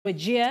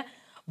Wajir,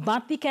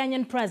 but the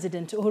Kenyan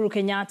President Uhuru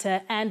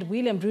Kenyatta and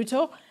William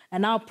Ruto are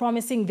now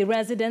promising the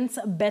residents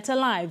better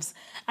lives.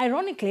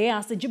 Ironically,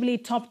 as the Jubilee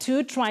top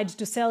two tried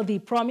to sell the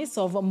promise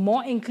of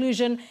more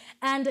inclusion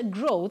and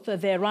growth,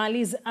 their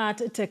rallies at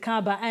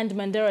Takaba and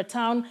Mandera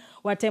town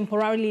were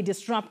temporarily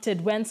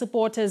disrupted when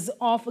supporters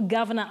of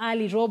Governor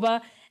Ali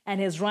Roba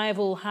and his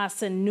rival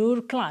Hassan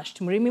Nur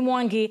clashed. Murimi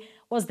Mwangi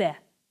was there.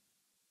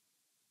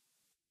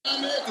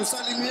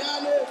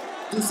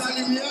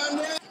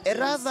 A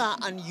rather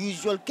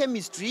unusual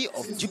chemistry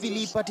of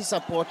Jubilee Party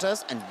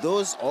supporters and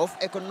those of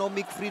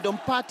Economic Freedom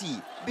Party,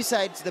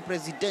 besides the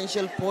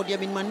presidential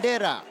podium in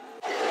Mandera.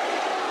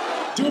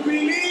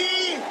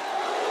 Jubilee!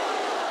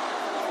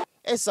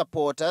 As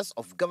supporters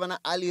of Governor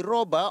Ali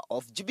Roba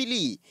of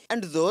Jubilee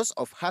and those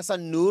of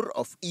Hassan Nur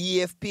of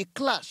EFP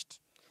clashed.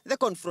 The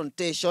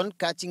confrontation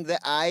catching the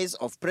eyes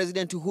of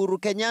President Uhuru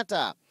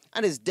Kenyatta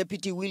and his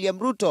deputy William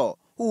Ruto,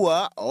 who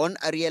were on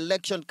a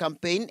re-election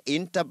campaign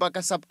in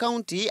Tabaka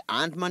sub-county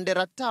and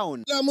Mandera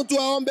town. Kila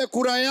mtu aombe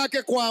kura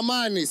yake kwa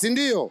amani, si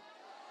ndio?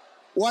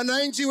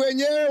 Wananchi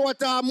wenyewe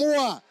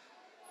wataamua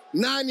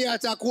nani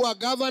atakuwa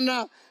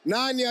governor,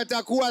 nani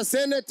atakuwa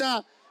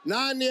senator,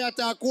 nani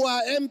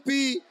atakuwa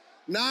MP,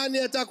 nani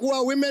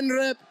atakuwa women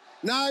rep,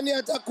 nani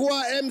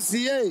atakuwa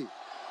MCA.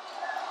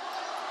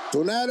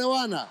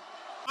 Tunaelewana?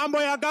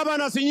 Mambo ya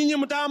governor si nyinyi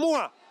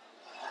mtaamua.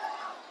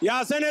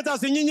 Ya senator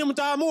si nyinyi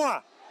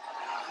mtaamua.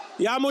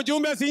 Ya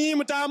mjumbe si nyinyi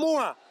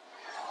mtaamua.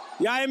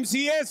 Ya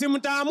MCA si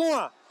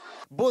mtaamua.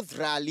 Both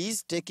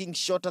rallies taking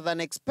shorter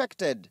than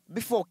expected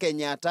before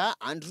Kenyatta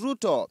and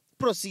Ruto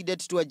proceeded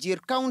to Wajir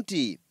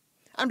County.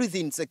 And with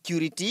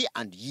insecurity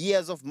and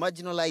years of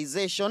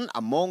marginalization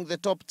among the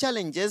top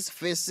challenges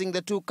facing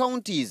the two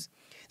counties,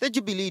 the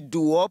Jubilee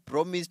duo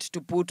promised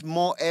to put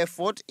more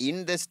effort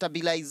in the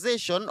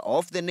stabilization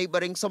of the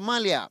neighboring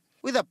Somalia,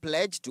 with a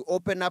pledge to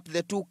open up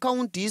the two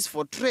counties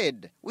for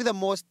trade with a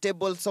more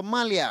stable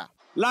Somalia.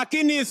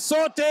 Lakini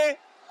sote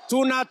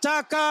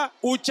tunataka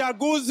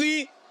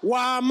uchaguzi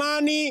wa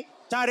amani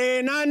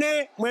tarehe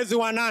 8 mwezi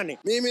wa 8.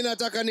 Mimi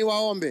nataka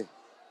niwaombe,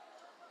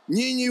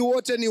 nyinyi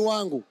wote ni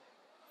wangu,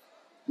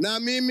 na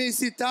mimi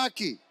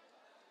sitaki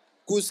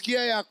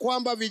kusikia ya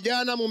kwamba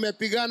vijana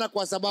mumepigana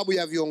kwa sababu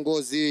ya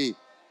viongozi.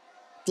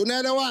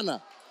 Tunaelewana?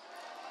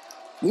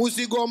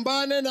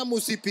 Musigombane na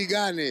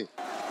musipigane.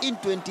 In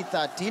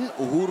 2013,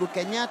 Uhuru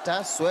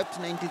Kenyatta swept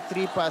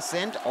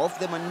 93% of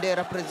the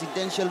Mandera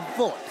presidential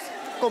votes,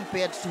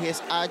 compared to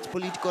his arch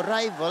political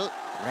rival,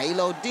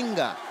 Raila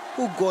Odinga,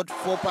 who got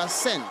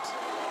 4%.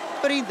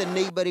 But in the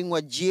neighboring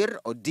Wajir,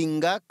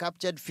 Odinga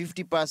captured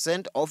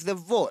 50% of the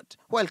vote,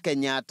 while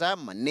Kenyatta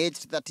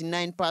managed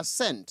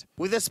 39%.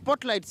 With the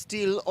spotlight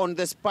still on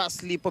the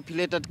sparsely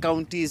populated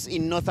counties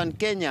in northern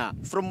Kenya,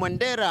 from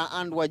Mandera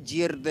and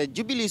Wajir, the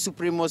Jubilee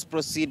Supremos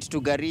proceed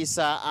to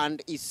Garissa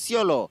and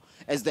Isiolo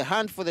as the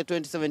hunt for the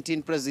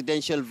 2017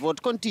 presidential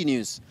vote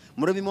continues.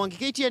 Murimi Mwangi,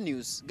 KTN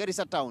News,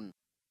 Garissa Town.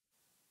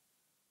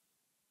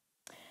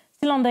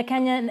 Still on the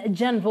Kenyan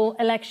general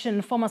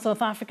election, former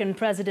South African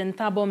President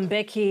Thabo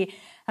Mbeki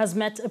has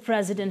met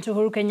President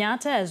Uhuru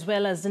Kenyatta as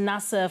well as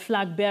NASA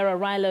flag bearer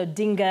Raila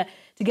Odinga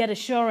to get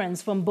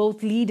assurance from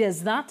both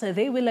leaders that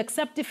they will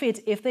accept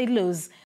defeat if they lose.